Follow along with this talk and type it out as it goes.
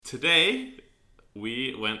Today,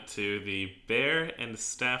 we went to the Bear and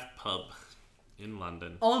Staff pub in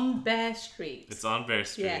London. On Bear Street. It's on Bear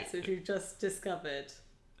Street. Yes, which we've just discovered.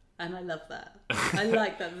 And I love that. I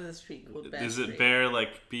like that there's a street called Bear Is Street. it Bear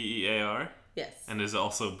like B-E-A-R? Yes. And is it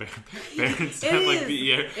also Bear and Staff like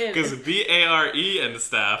B-E-A-R? Because B-A-R-E and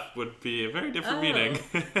Staff would be a very different meaning.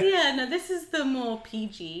 Yeah, no, this is the more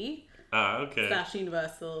PG Okay. /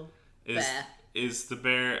 Universal bear. Is the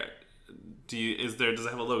bear... does it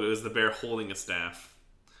have a logo? Is the bear holding a staff?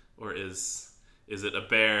 Or is it a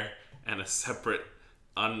bear and a separate,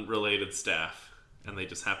 unrelated staff? And they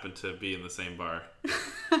just happen to be in the same bar?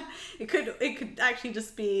 It could actually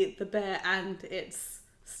just be the bear and its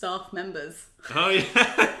staff members. Oh,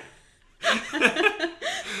 yeah.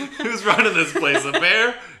 Who's running this place? A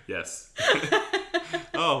bear? Yes.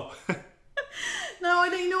 Oh. No, I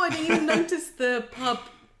didn't even notice the pub,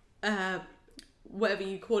 whatever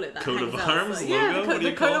you call it. That Coat of hangs arms outside. logo? Yeah, What do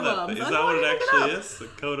you coat call of that? arms. Is I that what it wanted to look actually up. is? The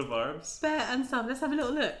coat of arms? Bear and stuff. Let's have a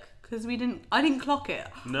little look. Because I didn't clock it.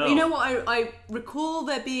 No. But you know what? I recall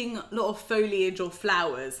there being a lot of foliage or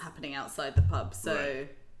flowers happening outside the pub. So Right.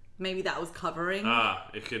 maybe that was covering.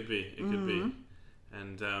 It could be. It could be.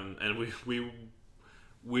 And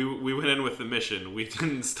we went in with the mission. We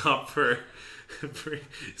didn't stop for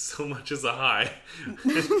so much as a high,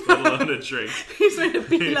 let alone a drink. He's made a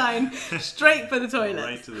beeline straight for the toilet.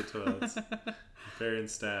 Right to the toilets. Bear and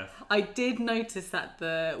Staff. I did notice that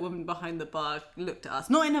the woman behind the bar looked at us,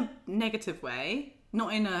 not in a negative way,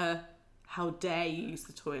 not in a how dare you use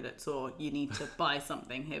the toilets or you need to buy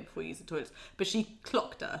something here before you use the toilets, but she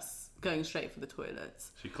clocked us going straight for the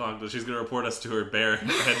toilets. She clocked us. She's going to report us to her bear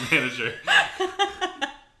head manager.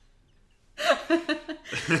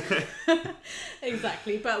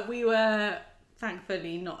 Exactly, but we were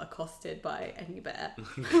thankfully not accosted by any bear.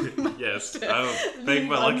 Yes. Oh, thank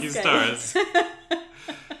my lucky stars.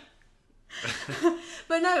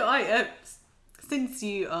 But no, I since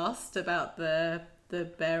you asked about the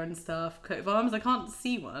bear and staff coat of arms, I can't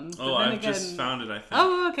see one. Oh, I've just found it, I think.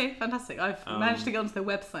 Oh, okay, fantastic. I've managed to get onto their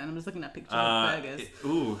website and I'm just looking at pictures of burgers.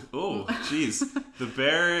 Jeez. The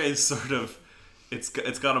bear is sort of, it's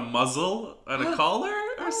got a muzzle and a collar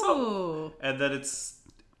or something. And then it's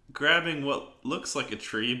grabbing what looks like a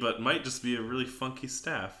tree, but might just be a really funky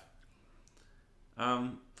staff.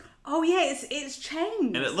 Oh yeah, it's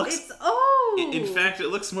changed. And it looks... In fact, it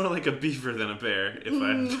looks more like a beaver than a bear, if I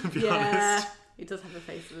have to be honest. It does have the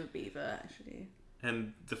face of a beaver, actually.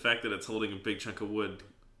 And the fact that it's holding a big chunk of wood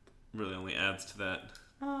really only adds to that.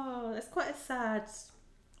 Oh, that's quite a sad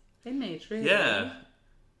image, really. Yeah.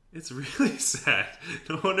 It's really sad.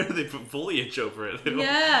 No wonder they put foliage over it. They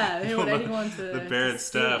don't want anyone to... The bear and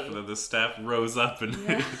staff, and then the staff rose up and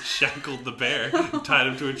shackled the bear, tied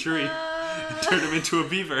him to a tree, and turned him into a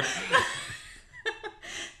beaver.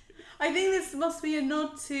 I think this must be a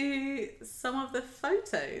nod to some of the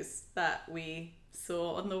photos that we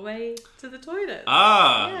saw on the way to the toilet.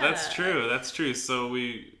 That's true. So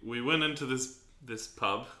we went into this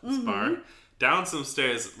pub, this bar, down some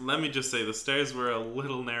stairs. Let me just say, the stairs were a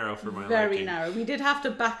little narrow for my liking. Very narrow. We did have to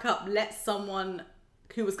back up, let someone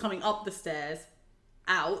who was coming up the stairs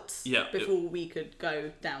out before we could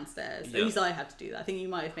go downstairs. At least I had to do that. I think you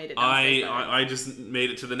might have made it downstairs. I just made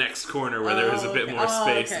it to the next corner where there was a bit more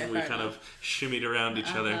space, and we kind of shimmied around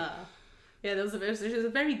each other. Yeah, she was a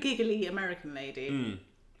very giggly American lady.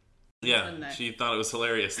 Yeah, she thought it was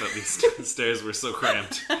hilarious that these stairs were so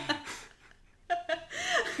cramped.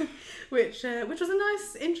 Which was a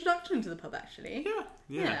nice introduction to the pub, actually.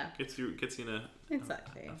 Yeah. Gets you in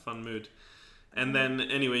a fun mood. And then,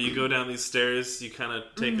 anyway, you go down these stairs, you kind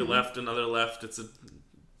of take a left, another left. It's a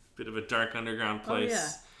bit of a dark underground place.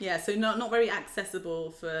 Oh, yeah. So not very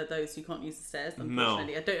accessible for those who can't use the stairs,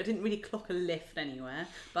 unfortunately. No. I didn't really clock a lift anywhere,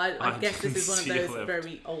 but I guess this is one of those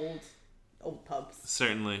very old pubs.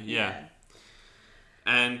 Certainly, yeah.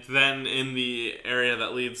 And then in the area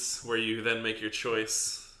that leads where you then make your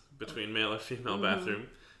choice between male or female bathroom,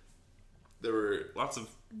 there were lots of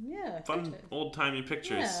fun old-timey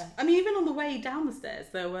pictures. Yeah. I mean, even on the way down the stairs,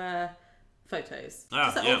 there were photos.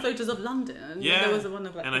 Old photos of London. Yeah. There was one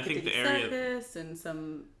of and I think the area... Circus and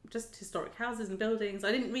some just historic houses and buildings.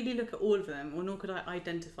 I didn't really look at all of them, or nor could I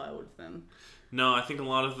identify all of them. No, I think a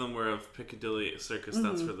lot of them were of Piccadilly Circus.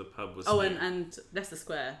 That's where the pub was. And Leicester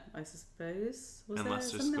Square, I suppose. Was and there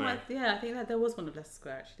Leicester something Square. I think that there was one of Leicester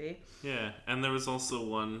Square, actually. Yeah, and there was also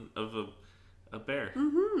one of a bear.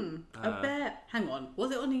 A bear. Hang on.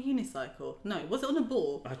 Was it on a unicycle? No. Was it on a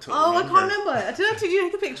ball? I don't remember. I can't remember. Did you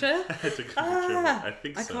take a picture? I took a picture of it. I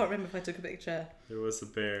think so. I can't remember if I took a picture. There was a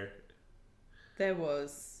bear. There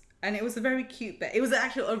was. And it was a very cute bear. It was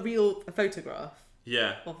actually a real photograph.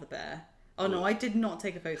 Yeah. of the bear. Oh no, I did not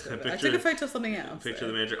take a photo of it. I took a photo of something else. Picture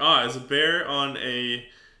of the manager. Oh, it's a bear on a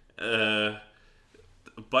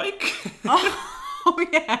bike? Oh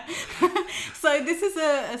yeah. So this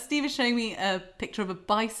is Steve is showing me a picture of a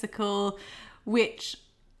bicycle, which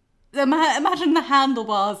imagine the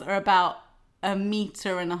handlebars are about 1.5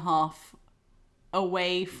 meters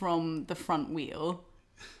away from the front wheel,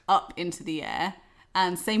 up into the air,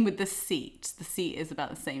 and same with the seat. The seat is about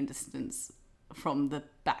the same distance from the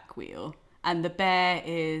back wheel. And the bear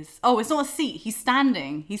is... Oh, it's not a seat. He's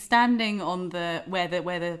standing. He's standing on where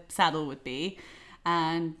the saddle would be.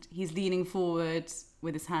 And he's leaning forward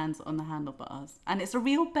with his hands on the handlebars. And it's a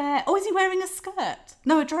real bear. Oh, is he wearing a skirt?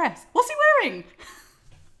 No, a dress. What's he wearing?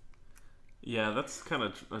 Yeah, that's kind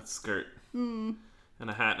of a skirt. And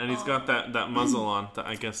a hat. And he's got that muzzle on that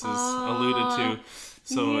I guess is alluded to.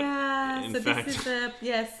 So, in fact, this is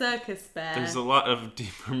a circus bear. There's a lot of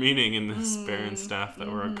deeper meaning in this bear and staff that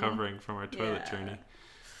we're uncovering from our toilet journey.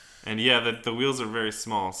 And the wheels are very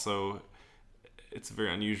small, so it's a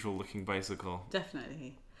very unusual looking bicycle.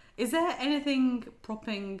 Definitely. Is there anything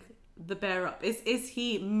propping the bear up? Is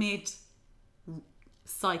he mid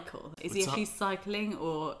cycle? Is he actually cycling,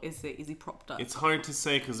 or is he propped up? It's hard to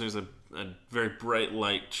say because there's a very bright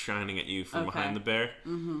light shining at you from behind the bear.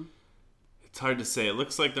 Mm-hmm. It's hard to say. It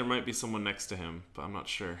looks like there might be someone next to him, but I'm not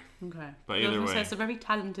sure. Okay. But either way, it's a very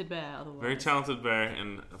talented bear. Otherwise, very talented bear,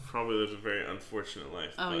 and probably lives a very unfortunate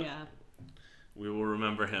life. Oh yeah. We will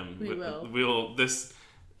remember him. We will. This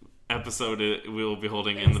episode we will be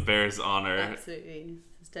holding in the bear's honor. Absolutely,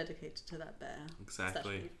 it's dedicated to that bear.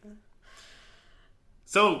 Exactly.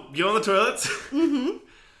 So you on the toilets? Mm-hmm.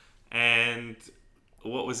 And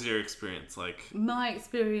what was your experience like? My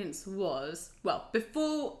experience was, well,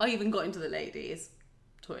 before I even got into the ladies'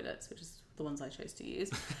 toilets, which is the ones I chose to use,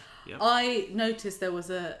 yep. I noticed there was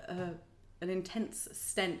an intense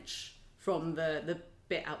stench from the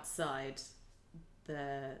bit outside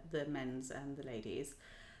the men's and the ladies.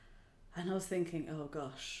 And I was thinking, oh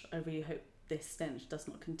gosh, I really hope this stench does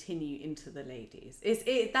not continue into the ladies.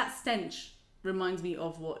 That stench reminds me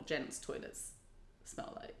of what gents' toilets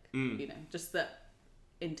smell like. You know, just that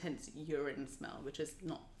intense urine smell, which is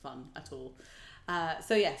not fun at all.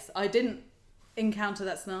 So yes, I didn't encounter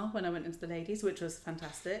that smell when I went into the ladies, which was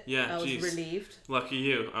fantastic. Yeah, I was relieved. Lucky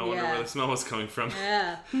you. I wonder where the smell was coming from.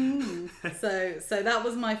 Yeah. So that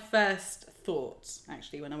was my first thought,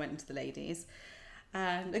 actually, when I went into the ladies.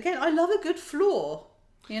 And again, I love a good floor.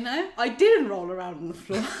 You know, I didn't roll around on the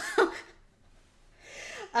floor.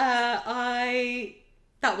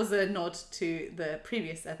 That was a nod to the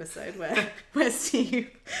previous episode where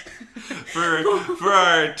Steve for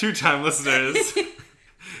our two-time listeners,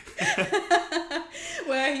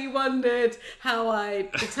 where he wondered how I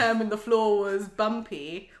determined the floor was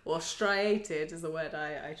bumpy or striated is the word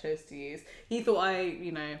I chose to use. He thought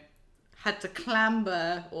I, had to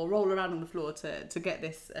clamber or roll around on the floor to get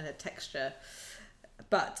this texture.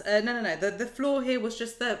 But no. The floor here was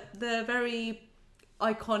just the very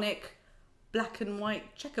iconic black and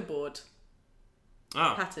white checkerboard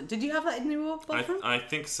pattern. Did you have that in your bathroom? I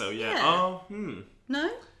think so, yeah. Oh, No?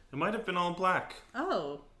 It might have been all black.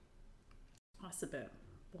 Oh. That's a bit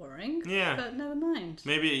boring. Yeah. But never mind.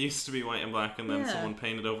 Maybe it used to be white and black and then someone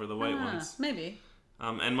painted over the white ones. Maybe.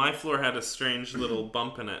 And my floor had a strange little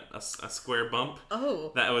bump in it, a square bump.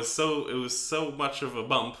 Oh. It was so much of a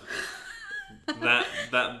bump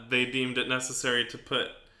that they deemed it necessary to put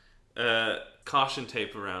caution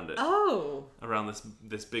tape around it. Oh. Around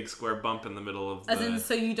this big square bump in the middle of As in,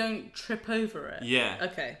 so you don't trip over it? Yeah.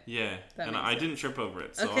 Okay. Yeah. And I didn't trip over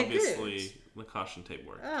it, so obviously the caution tape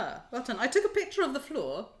worked. Well done. I took a picture of the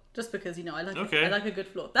floor just because, I like a good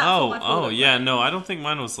floor. That's what my floor looked like. No, I don't think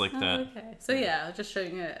mine was like that. Okay. So yeah, I was just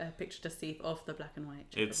showing a picture to Steve of the black and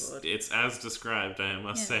white checkerboard. It's as described, I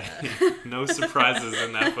must say. No surprises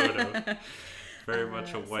in that photo. Very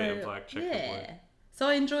much a white and black checkerboard. Yeah. So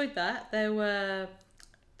I enjoyed that. There were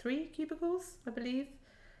 3 cubicles, I believe.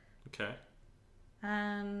 Okay.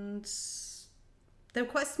 And they were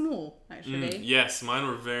quite small, actually. Yes, mine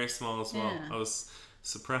were very small as well. Yeah. I was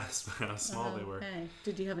surprised by how small they were. Okay.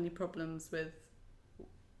 Did you have any problems with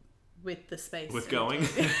the space? With going?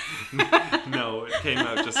 No, it came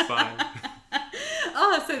out just fine.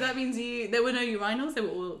 Oh, so that means there were no urinals? They were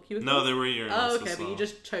all cubicles? No, there were urinals. Oh, okay, but you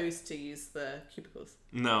just chose to use the cubicles.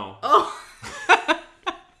 No. Oh.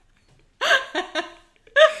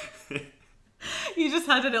 You just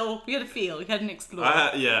had you had a feel, you had an explore.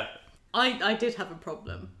 Yeah. I did have a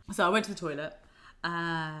problem. So I went to the toilet.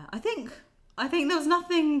 I think there was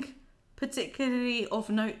nothing particularly of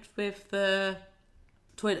note with the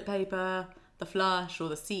toilet paper, the flush or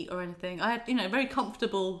the seat or anything. I had, a very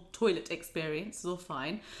comfortable toilet experience. It was all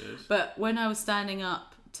fine. Good. But when I was standing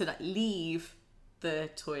up to leave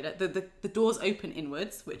the toilet, the doors open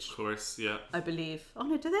inwards, which Of course, yeah. I believe. Oh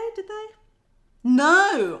no, did they?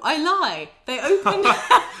 No, I lie. They opened.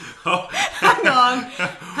 Hang on.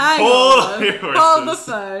 Hold the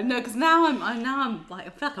phone. No, because now I'm like,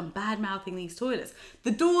 I feel like I'm bad mouthing these toilets.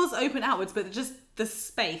 The doors open outwards, but just the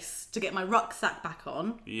space to get my rucksack back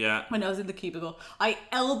on. Yeah. When I was in the cubicle, I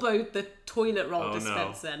elbowed the toilet roll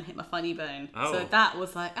dispenser and hit my funny bone. Oh. So that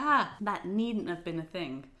was like, that needn't have been a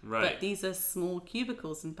thing. Right. But these are small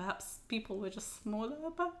cubicles, and perhaps people were just smaller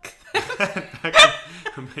back then.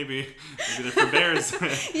 maybe they're for bears.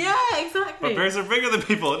 Yeah, exactly. But bears are bigger than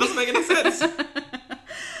people. It doesn't make any sense.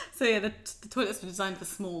 So yeah, the toilets were designed for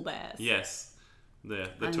small bears. Yes.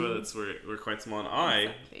 The toilets were quite small. And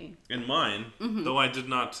Exactly. in mine, though I did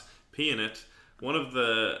not pee in it, one of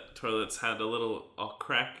the toilets had a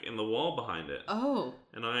crack in the wall behind it. Oh.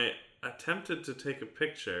 And I attempted to take a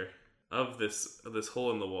picture of this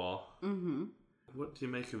hole in the wall. Mm-hmm. What do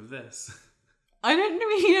you make of this? I don't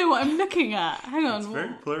really know what I'm looking at. Hang on. It's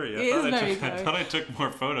very blurry. I thought I took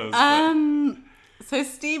more photos. So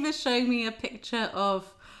Steve is showing me a picture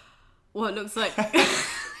of what looks like...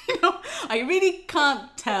 I really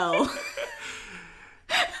can't tell.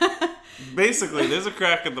 Basically, there's a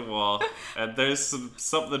crack in the wall, and there's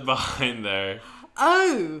something behind there.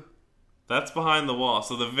 Oh! That's behind the wall.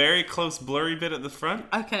 So the very close blurry bit at the front,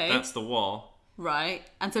 Okay. that's the wall. Right.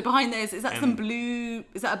 And so behind there, is that some blue...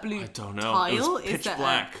 Is that a blue I don't know. tile? It was pitch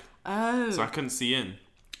black. Oh. So I couldn't see in.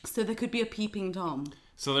 So there could be a peeping Tom.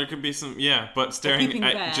 So there could be some, but staring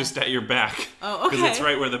just at your back. Oh, okay. Because it's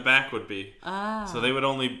right where the back would be. Ah. So they would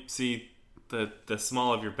only see the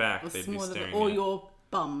small of your back. They'd be staring or at. your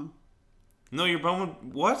bum. No, your bum would...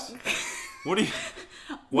 What? What do you...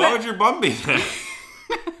 Why would your bum be there?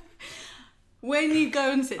 When you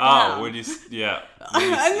go and sit down. Oh, when you... Yeah.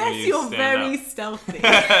 Unless you're very stealthy.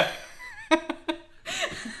 And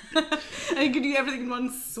you can do everything in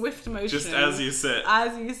one swift motion. Just as you sit.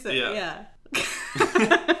 Yeah.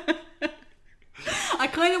 I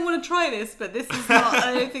kind of want to try this, but this is not...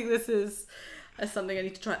 I don't think this is something I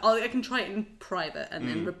need to try. I can try it in private and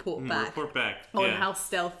then report back. On how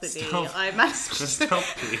stealthily I managed to...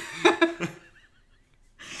 Stealthy.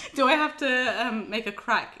 Do I have to make a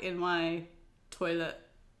crack in my toilet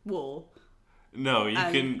wall? No, you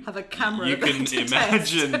can have a camera. You can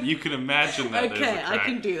imagine. You can imagine that. Okay, there's a crack I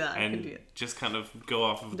can do that. And just kind of go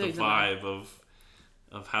off of the vibe of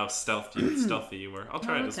how stealthy you were. I'll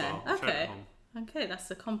try it as well. I'll try it at home. Okay, that's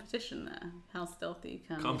a competition there. How stealthy you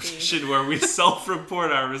can competition where we self-report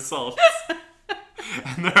our results,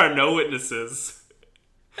 and there are no witnesses.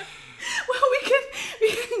 Well, we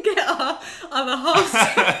can get our other half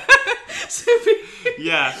to be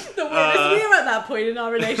the witness. We are at that point in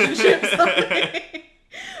our relationship, so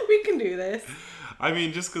we can do this. I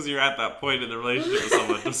mean, just because you're at that point in the relationship with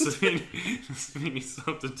someone doesn't mean you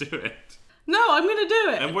still have to do it. No, I'm going to do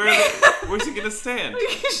it. And where's he going to stand?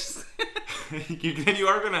 You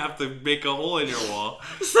are going to have to make a hole in your wall.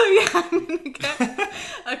 So yeah, I'm going to get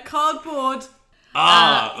a cardboard.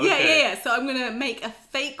 Okay. Yeah. So I'm going to make a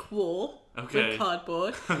fake wall with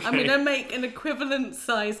cardboard. Okay. I'm going to make an equivalent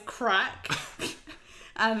size crack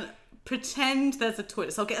and pretend there's a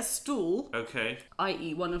toilet. So I'll get a stool. Okay.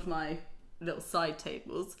 I.e. one of my little side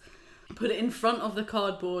tables. Put it in front of the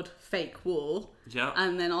cardboard fake wall. Yeah.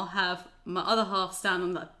 And then I'll have my other half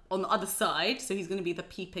stand on the other side. So he's going to be the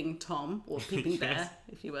peeping Tom or peeping bear,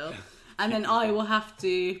 if you will. And then I will have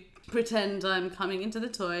to pretend I'm coming into the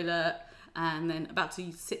toilet and then about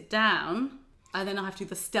to sit down. And then I have to do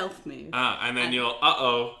the stealth move. And then you'll,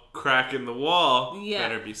 crack in the wall. Yeah.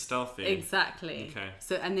 Better be stealthy. Exactly. Okay.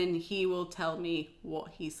 So, and then he will tell me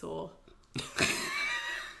what he saw.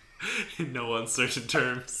 In no uncertain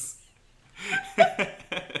terms. So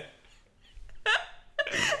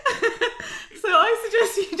I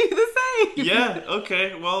suggest you do the same. Yeah,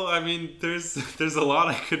 okay. Well, I mean, there's a lot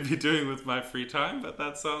I could be doing with my free time, but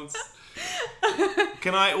that sounds...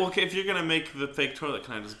 if you're going to make the fake toilet,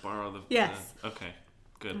 can I just borrow the... Yes. Okay,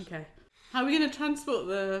 good. Okay. How are we going to transport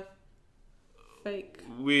the fake...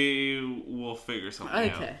 We will figure something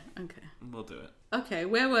out. Okay. We'll do it. Okay,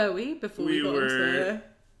 where were we before we got into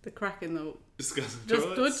the crack in the... Discussing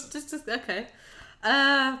toilets? Just okay.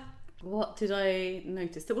 What did I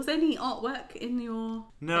notice? Was there any artwork in your...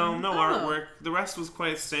 No artwork. The rest was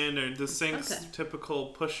quite standard. The sink's typical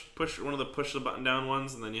push one of the push the button down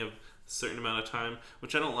ones, and then you have a certain amount of time,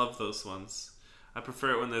 which I don't love those ones. I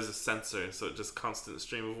prefer it when there's a sensor, so it's just constant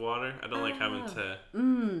stream of water. I don't like having to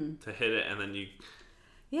hit it, and then you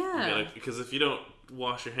Yeah. Because if you don't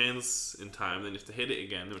wash your hands in time, then you have to hit it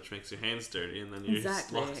again, which makes your hands dirty, and then you're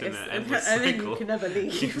just locked in that endless cycle. And then you can never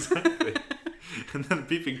leave. Exactly. And then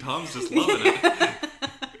Peeping Tom's just loving it.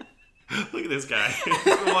 Look at this guy. He's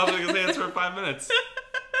been washing his hands for 5 minutes.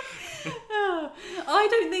 I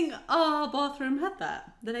don't think our bathroom had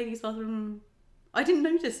that. The ladies' bathroom. I didn't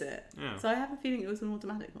notice it. Yeah. So I have a feeling it was an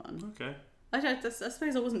automatic one. Okay. I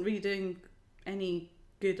suppose I wasn't really doing any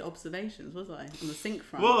good observations, was I, on the sink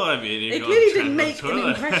front? Well, I mean, it clearly didn't make an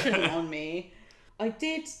impression on me. I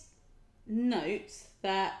did note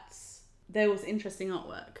that there was interesting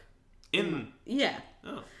artwork. Yeah.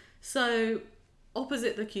 Oh. So,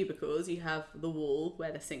 opposite the cubicles, you have the wall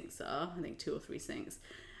where the sinks are. I think 2 or 3 sinks,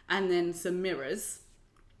 and then some mirrors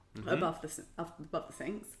above the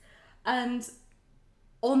sinks. And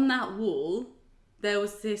on that wall, there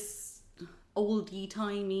was this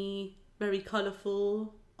oldie-timey, very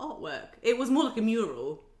colourful artwork. It was more like a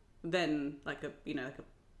mural than like a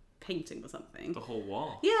painting or something. The whole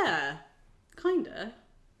wall. Yeah, kinda.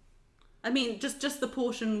 I mean, just the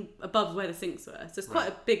portion above where the sinks were. So it's quite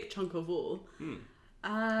a big chunk of wall.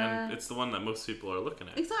 And it's the one that most people are looking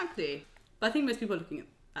at. Exactly. But I think most people are looking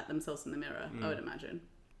at themselves in the mirror, I would imagine.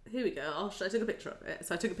 Here we go. I took a picture of it.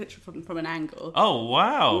 So I took a picture from an angle. Oh,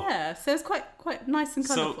 wow. Yeah, so it's quite nice and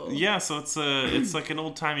colourful. So it's like an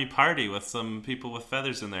old-timey party with some people with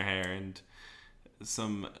feathers in their hair and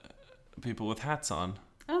some people with hats on.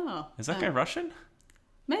 Oh. Is that guy Russian?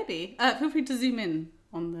 Maybe. Feel free to zoom in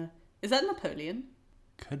on the... Is that Napoleon?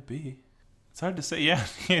 Could be. It's hard to say. Yeah,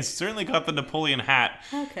 he's certainly got the Napoleon hat.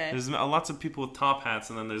 Okay. There's lots of people with top hats,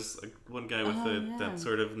 and then there's one guy with that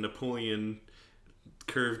sort of Napoleon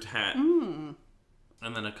curved hat. And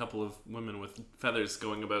then a couple of women with feathers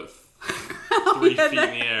going about 3 feet in the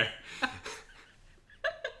air.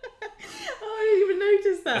 I didn't even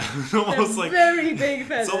notice that. Almost like very big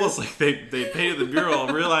feathers. It's almost like they painted the mural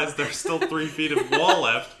and realized there's still 3 feet of wall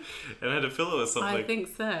left and had to fill it with something. I think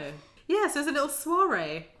so. Yeah, so there's a little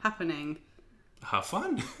soiree happening. How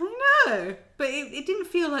fun. I know. But it didn't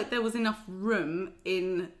feel like there was enough room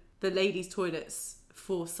in the ladies' toilets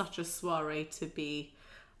for such a soiree to be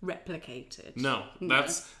replicated. No.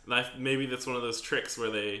 Maybe that's one of those tricks where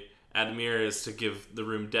they add mirrors to give the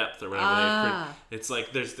room depth or whatever. It's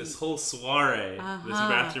like there's this whole soiree. This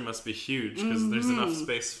bathroom must be huge because there's enough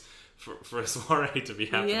space for a soiree to be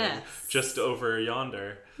happening just over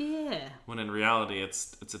yonder. Yeah. When in reality,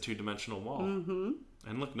 it's a 2-dimensional wall. Mm-hmm.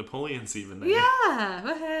 And look, Napoleon's even there.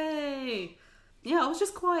 Yeah. Hey. Yeah, I was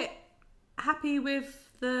just quite happy with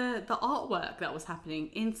the artwork that was happening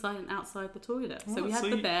inside and outside the toilet. So we had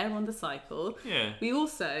the bear on the cycle. Yeah. We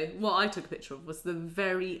also, what I took a picture of was the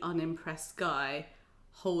very unimpressed guy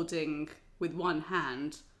holding with one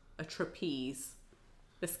hand a trapeze.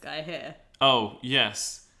 This guy here. Oh,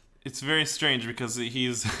 yes. It's very strange because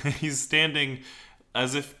he's standing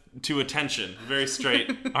as if to attention, very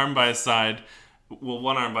straight, arm by his side. Well,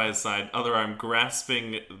 one arm by his side, other arm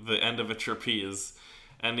grasping the end of a trapeze.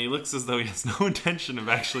 And he looks as though he has no intention of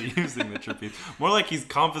actually using the trapeze. More like he's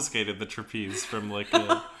confiscated the trapeze from like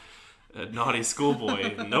a naughty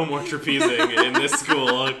schoolboy. No more trapezing in this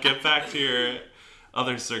school. Get back to your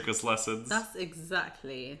other circus lessons. That's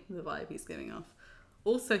exactly the vibe he's giving off.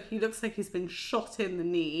 Also, he looks like he's been shot in the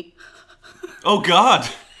knee. Oh, God!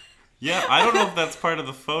 Yeah, I don't know if that's part of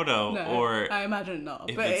the photo or I imagine not.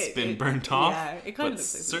 If but it's been burnt off. Yeah, it kind of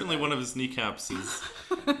looks like certainly one of his kneecaps is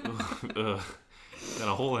got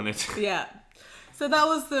a hole in it. Yeah. So that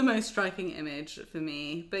was the most striking image for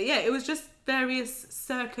me. But yeah, it was just various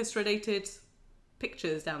circus-related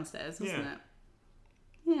pictures downstairs, wasn't it?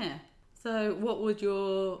 Yeah. So what would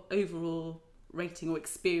your overall rating or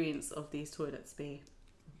experience of these toilets be?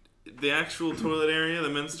 The actual toilet area, the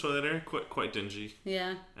men's toilet area, quite dingy.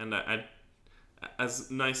 Yeah. And I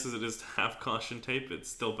as nice as it is to have caution tape, it's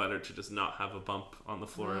still better to just not have a bump on the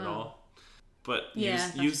floor at all. But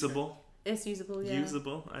usable. It's usable, yeah.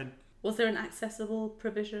 Usable. Was there an accessible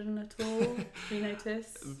provision at all? You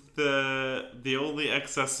notice? The only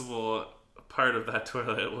accessible part of that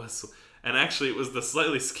toilet was, and actually it was the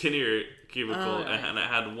slightly skinnier cubicle, and it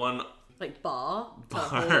had one like bar.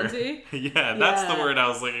 Yeah, that's the word. I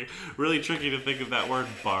was like, really tricky to think of that word,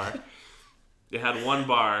 bar. It had one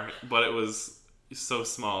bar, but it was so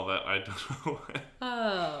small that I don't know.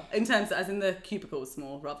 Oh, in terms of, as in the cubicle was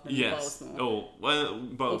small rather than the bar was small. Oh, well,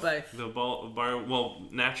 both. Or both. The bar, well,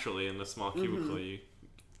 naturally in the small cubicle you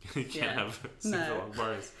can't have super long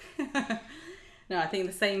bars. No, I think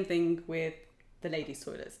the same thing with the ladies'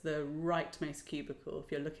 toilets. The rightmost cubicle,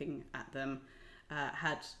 if you're looking at them,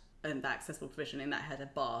 had the accessible provision in that had a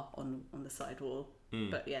bar on the side wall.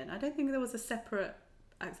 But yeah, I don't think there was a separate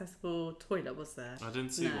accessible toilet, was there? I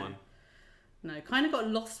didn't see one. No, kind of got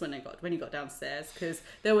lost when you got downstairs because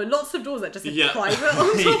there were lots of doors that just said private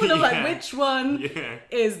on top, and I'm like, which one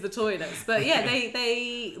is the toilets? But yeah,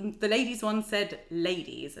 the ladies one said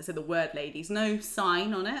ladies. I said the word ladies, no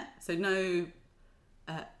sign on it, so no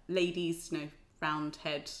ladies, round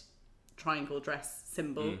head, triangle dress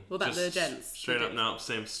symbol. What about the gents? Straight up, no,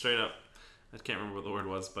 same, straight up. I can't remember what the word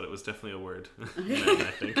was, but it was definitely a word. Men,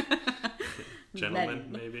 I think.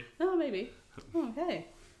 Gentlemen, maybe. Oh, maybe. Okay,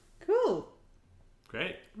 cool.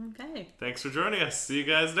 Great. Okay. Thanks for joining us. See you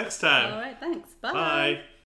guys next time. All right, thanks. Bye. Bye.